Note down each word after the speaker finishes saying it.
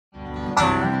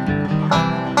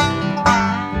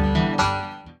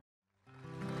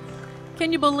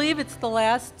Can you believe it's the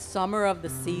last summer of the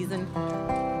season?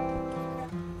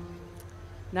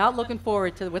 Not looking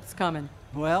forward to what's coming.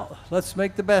 Well, let's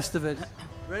make the best of it.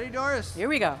 Ready, Doris? Here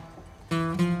we go.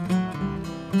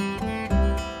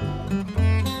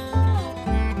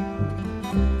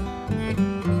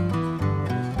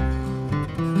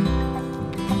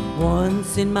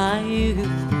 Once in my youth,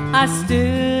 I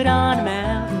stood on a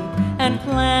mountain and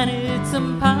planted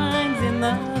some pines in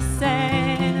the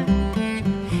sand.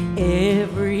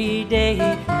 Every day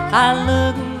I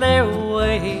looked their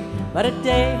way, but a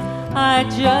day I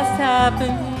just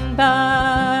happened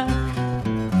by.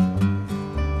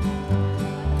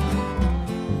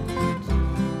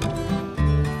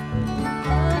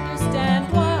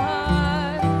 Understand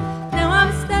why? Now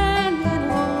I'm standing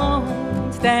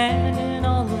alone, standing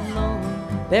all alone.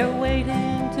 They're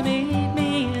waiting to meet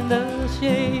me in the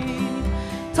shade.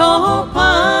 Tall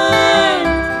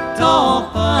pines, tall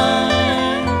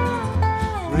pines,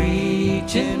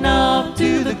 reaching up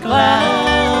to the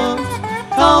clouds.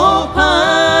 Tall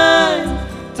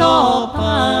pines, tall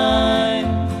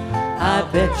pines, I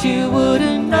bet you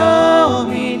wouldn't know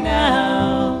me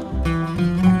now.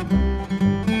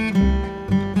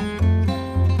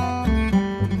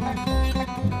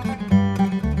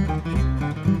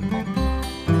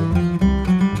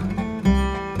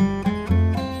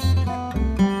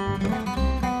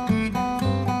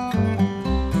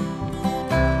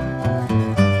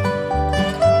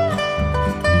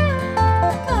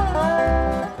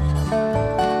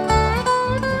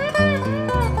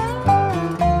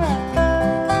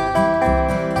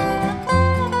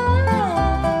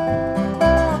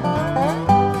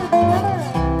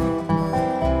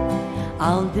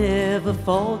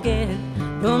 Forget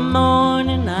the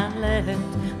morning I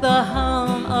left, the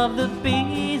hum of the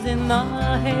bees in the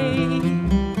hay.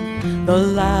 The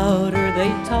louder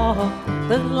they talk,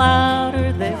 the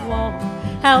louder they walk,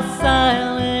 how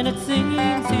silent it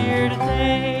seems here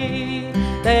today.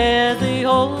 There's the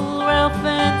old rail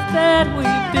fence that we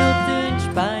built inch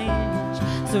by inch,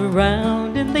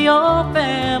 surrounding the old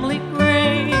family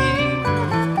grave.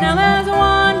 Now there's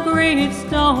one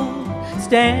gravestone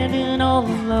standing all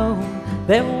alone,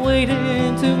 they're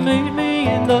waiting to meet me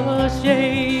in the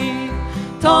shade.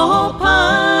 Tall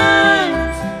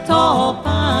pines,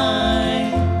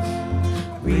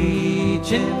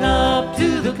 reaching up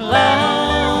to the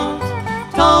clouds.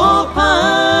 Tall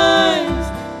pines,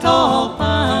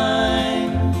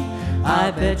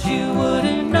 I bet you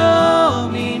wouldn't know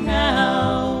me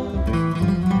now.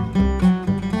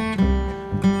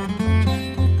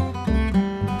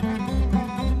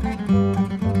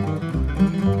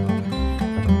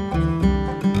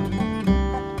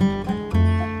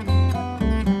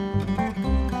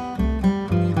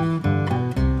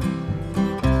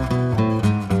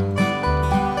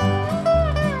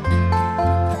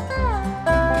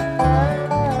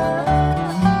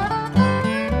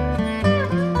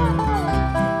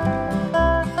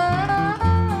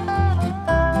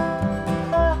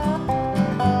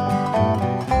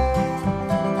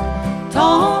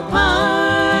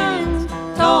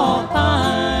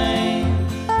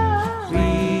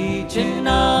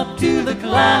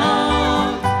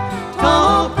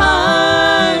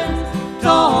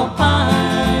 Tall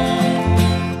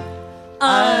pines,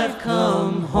 I've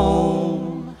come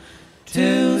home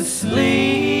to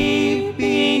sleep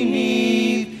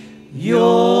beneath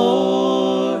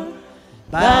your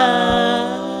bough.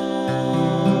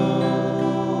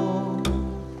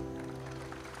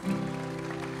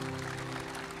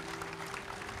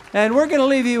 And we're going to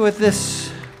leave you with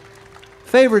this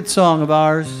favorite song of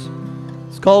ours.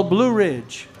 It's called Blue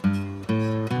Ridge.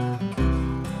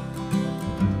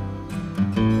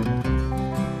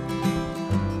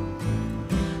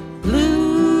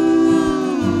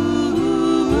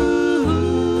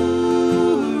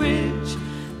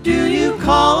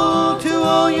 Call to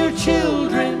all your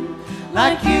children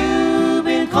like you've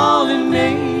been calling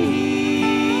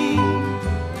me.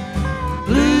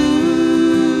 Blue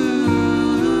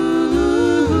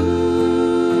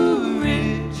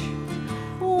Ridge,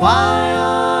 why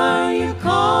are you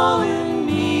calling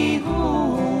me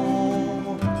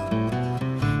home?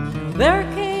 There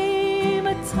came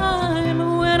a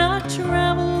time when I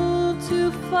traveled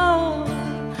too far,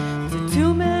 to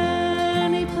too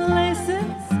many places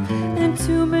and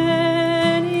too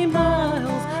many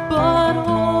miles, but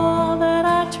all that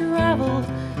I traveled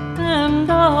and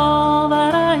all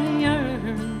that I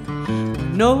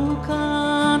earned, no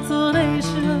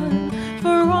consolation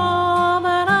for all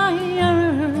that I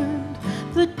earned.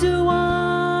 The dew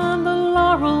on the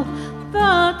laurel,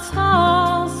 the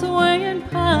tall swaying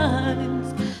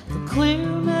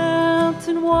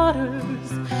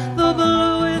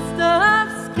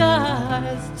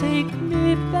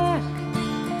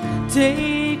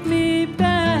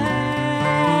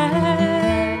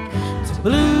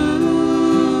Blue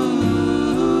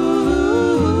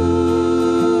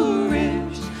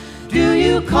Ridge, do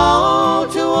you call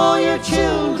to all your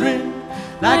children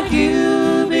like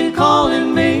you've been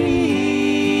calling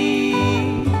me?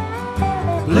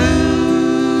 Blue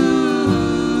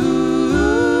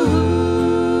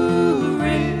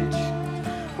Ridge,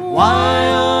 why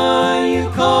are you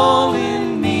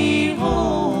calling me home?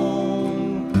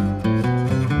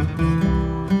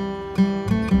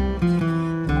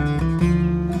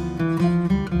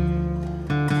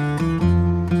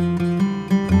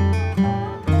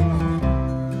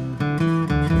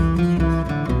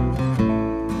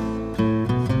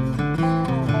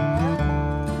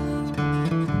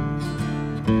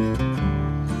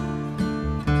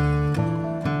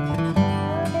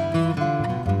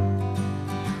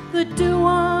 The dew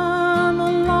on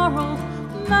the laurel,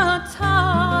 the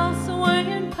tall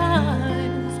swaying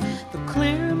pines, the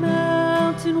clear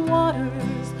mountain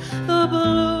waters, the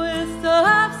bluest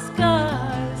of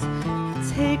skies.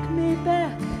 Take me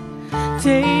back,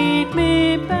 take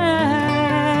me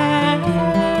back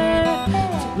to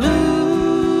Blue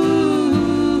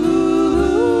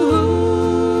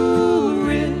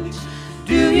Ridge.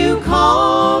 Do you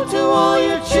call to all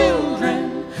your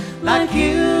children like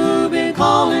you've been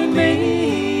calling me?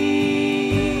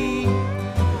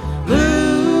 Blue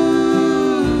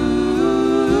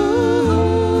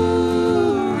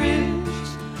Ridge,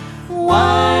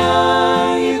 why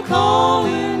are you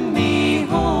calling me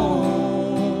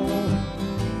home?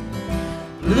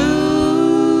 Blue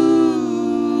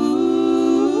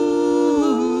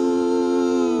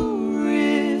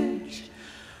Ridge,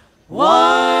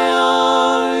 why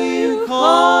are you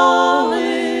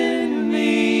calling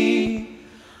me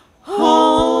home?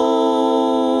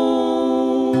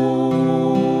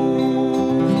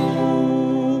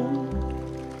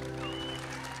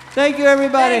 Thank you,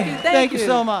 everybody. Thank you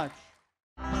so much.